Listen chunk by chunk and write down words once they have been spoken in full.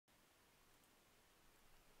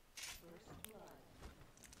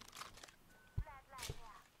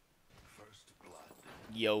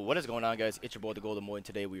Yo, what is going on, guys? It's your boy, the Golden Boy, and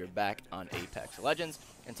today we are back on Apex Legends.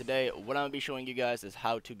 And today, what I'm gonna be showing you guys is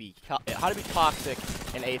how to be toxic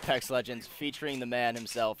in Apex Legends, featuring the man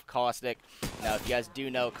himself, Caustic. Now, if you guys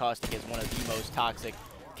do know, Caustic is one of the most toxic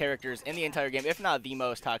characters in the entire game, if not the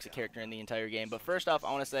most toxic character in the entire game. But first off,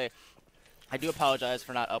 I want to say I do apologize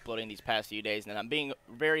for not uploading these past few days, and I'm being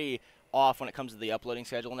very off when it comes to the uploading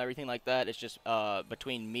schedule and everything like that. It's just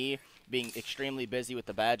between me being extremely busy with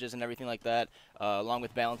the badges and everything like that, along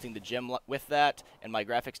with balancing the gym with that, and my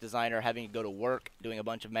graphics designer having to go to work, doing a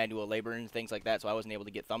bunch of manual labor and things like that, so I wasn't able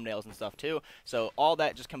to get thumbnails and stuff too. So all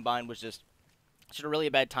that just combined was just a really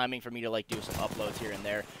bad timing for me to like do some uploads here and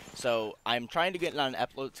there. So I'm trying to get on an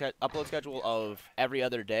upload schedule of every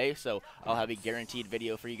other day, so I'll have a guaranteed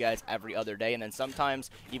video for you guys every other day, and then sometimes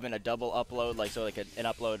even a double upload, like an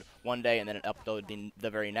upload one day and then an upload the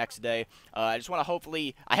very next day. I just want to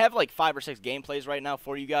hopefully, I have like 5 or 6 gameplays right now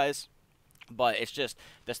for you guys, but it's just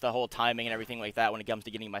the whole timing and everything like that when it comes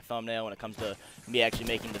to getting my thumbnail, when it comes to me actually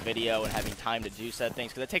making the video and having time to do said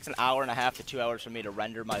things, because it takes an hour and a half to 2 hours for me to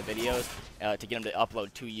render my videos to get them to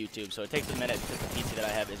upload to YouTube. So it takes a minute because the PC that I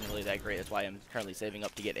have isn't really that great. That's why I'm currently saving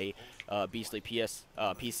up to get a beastly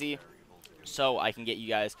PC. So I can get you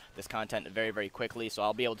guys this content very, very quickly. So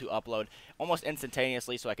I'll be able to upload almost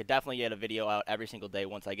instantaneously, so I could definitely get a video out every single day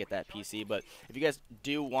once I get that PC. But if you guys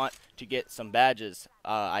do want to get some badges,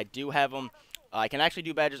 I do have them. I can actually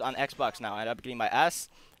do badges on Xbox now. I ended up getting my S,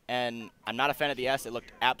 and I'm not a fan of the S. It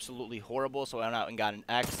looked absolutely horrible, so I went out and got an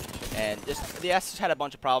X. And the S just had a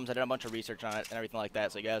bunch of problems. I did a bunch of research on it and everything like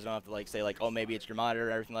that, so you guys don't have to like say like, oh, maybe it's your monitor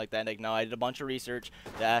or everything like that. Like, no, I did a bunch of research.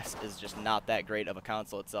 The S is just not that great of a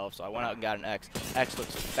console itself, so I went out and got an X. X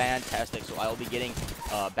looks fantastic, so I will be getting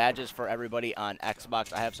badges for everybody on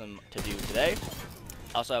Xbox. I have some to do today.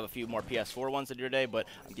 I also have a few more PS4 ones to do today, but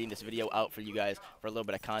I'm getting this video out for you guys for a little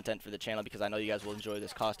bit of content for the channel because I know you guys will enjoy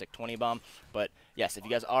this Caustic 20 bomb. But yes, if you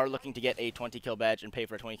guys are looking to get a 20 kill badge and pay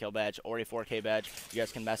for a 20 kill badge or a 4K badge, you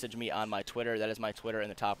guys can message me on my Twitter. That is my Twitter in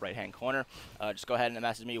the top right hand corner. Just go ahead and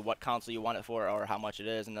message me what console you want it for or how much it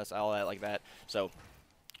is, and that's all that like that. So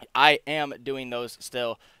I am doing those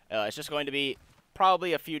still. It's just going to be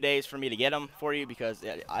probably a few days for me to get them for you because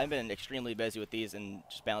I've been extremely busy with these and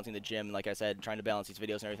just balancing the gym, like I said, trying to balance these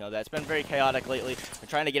videos and everything like that. It's been very chaotic lately. I'm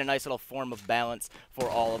trying to get a nice little form of balance for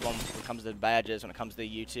all of them when it comes to badges, when it comes to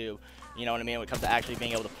YouTube, you know what I mean, when it comes to actually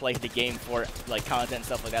being able to play the game for like content and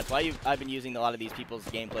stuff like that. So I've been using a lot of these people's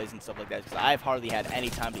gameplays and stuff like that because I've hardly had any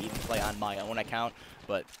time to even play on my own account.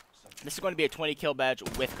 But this is going to be a 20 kill badge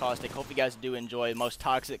with Caustic. Hope you guys do enjoy. Most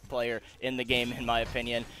toxic player in the game, in my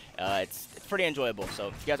opinion. It's pretty enjoyable. So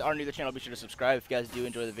if you guys are new to the channel, be sure to subscribe. If you guys do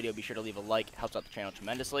enjoy the video, be sure to leave a like. It helps out the channel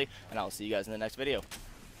tremendously. And I'll see you guys in the next video.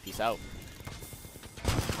 Peace out.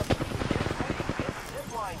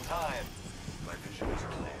 Zipline time. My vision is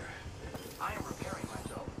clear. I am repairing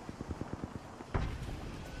myself.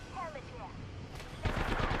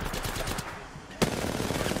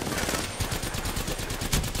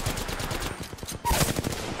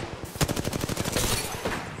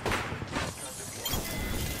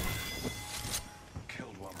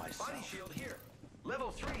 Body shield here.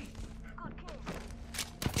 Level 3. Good kill.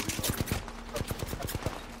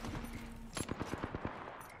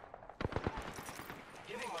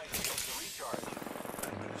 Giving my shields a recharge.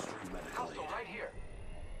 Administering medically. Hostile right here.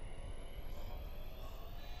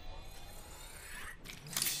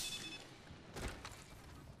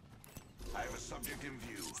 I have a subject in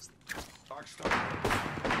view. Arcstar.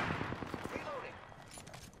 Reloading.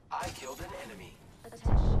 I killed an enemy.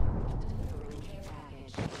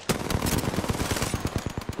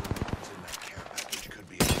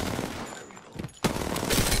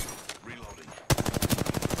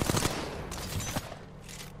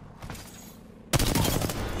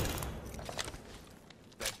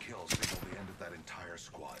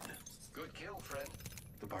 Squad. Good kill, friend.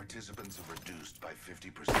 The participants have reduced by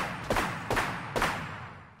 50%.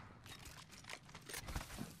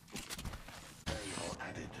 Variable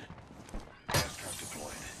added. Gas trap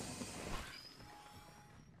deployed.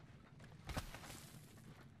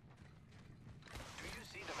 Do you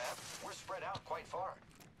see the map? We're spread out quite far.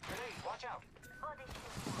 Grenades, watch out.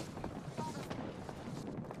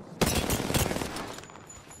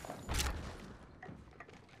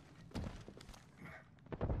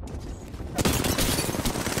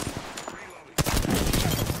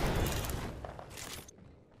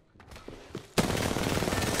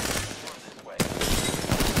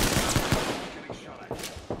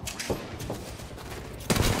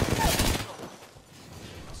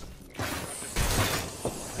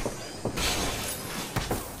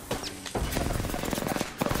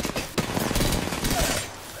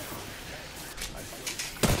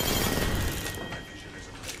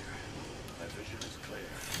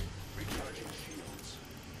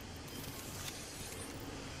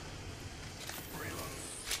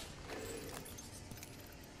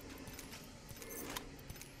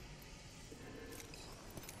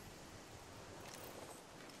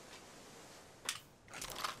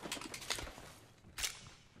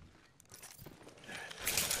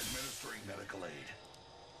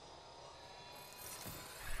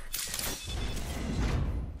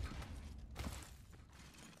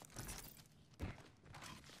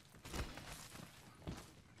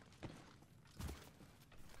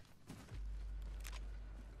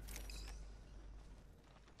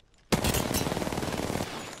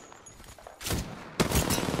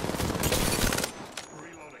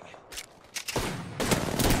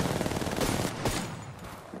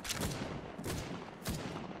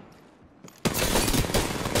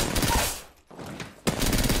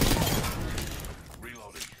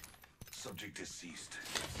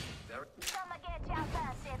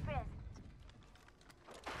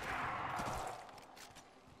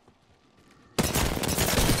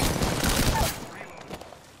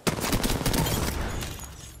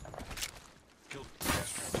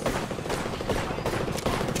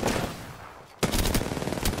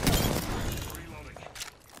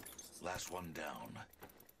 Last one down.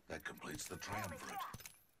 That completes the triumvirate.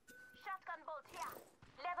 Shotgun bolt here.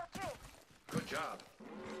 Level 3. Good job.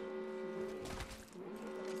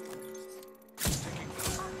 Optic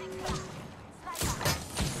here. Sniper.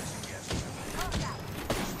 Yes. Contact.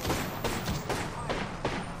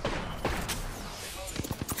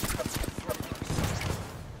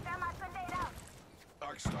 Thermite grenade out.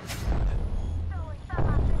 Arc Star. Throwing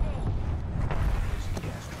thermite grenade. Placing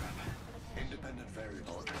gas trap. Independent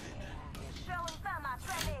variable added. Throwing thermite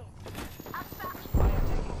grenade. Upstop. I am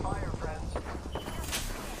taking fire, friends.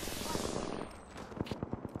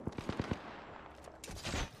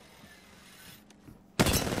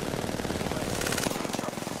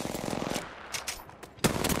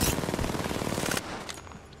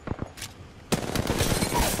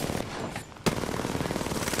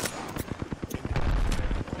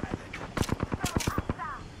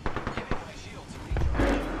 Giving my shields a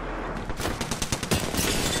recharge.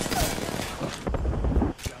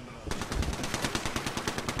 Down another.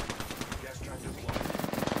 Gas trap deployed.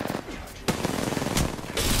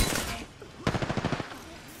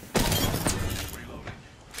 Reloading.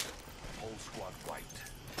 Whole squad wiped.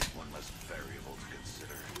 One less variable to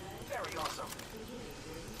consider. Very awesome.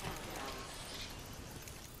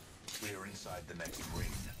 We are inside the next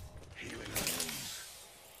ring. Healing wounds.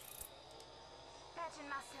 Patching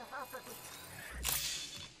myself up a bit.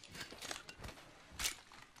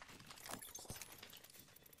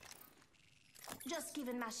 Just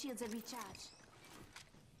giving my shields a recharge.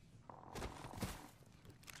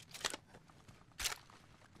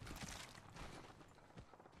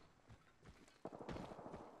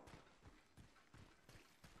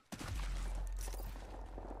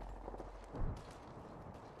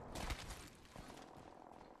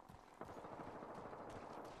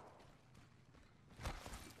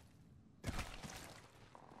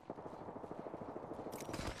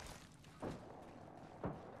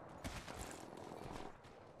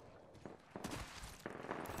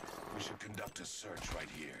 We should conduct a search right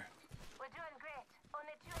here. We're doing great.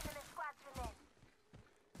 Only 2 enemy squads remain.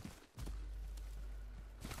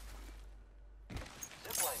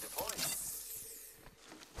 Zipline deployed.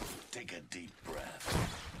 Take a deep breath.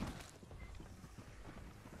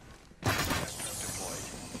 Gas trap deployed.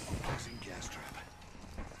 Placing gas trap.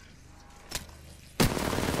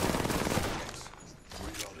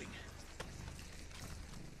 Reloading.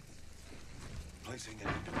 Placing an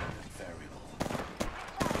independent variable.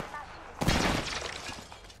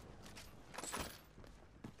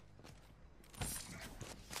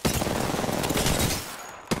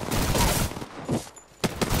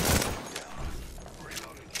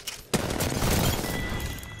 Reloading.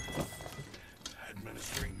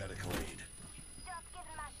 Administering medical aid. Just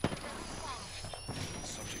giving my shields a recharge.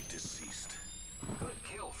 Subject deceased. Good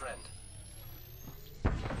kill, friend.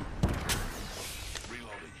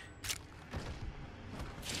 Reloading.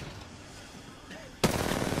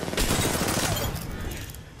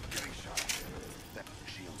 Getting shot. That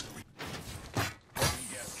shields are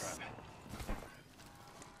gas trap.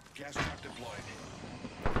 Gas trap deployed.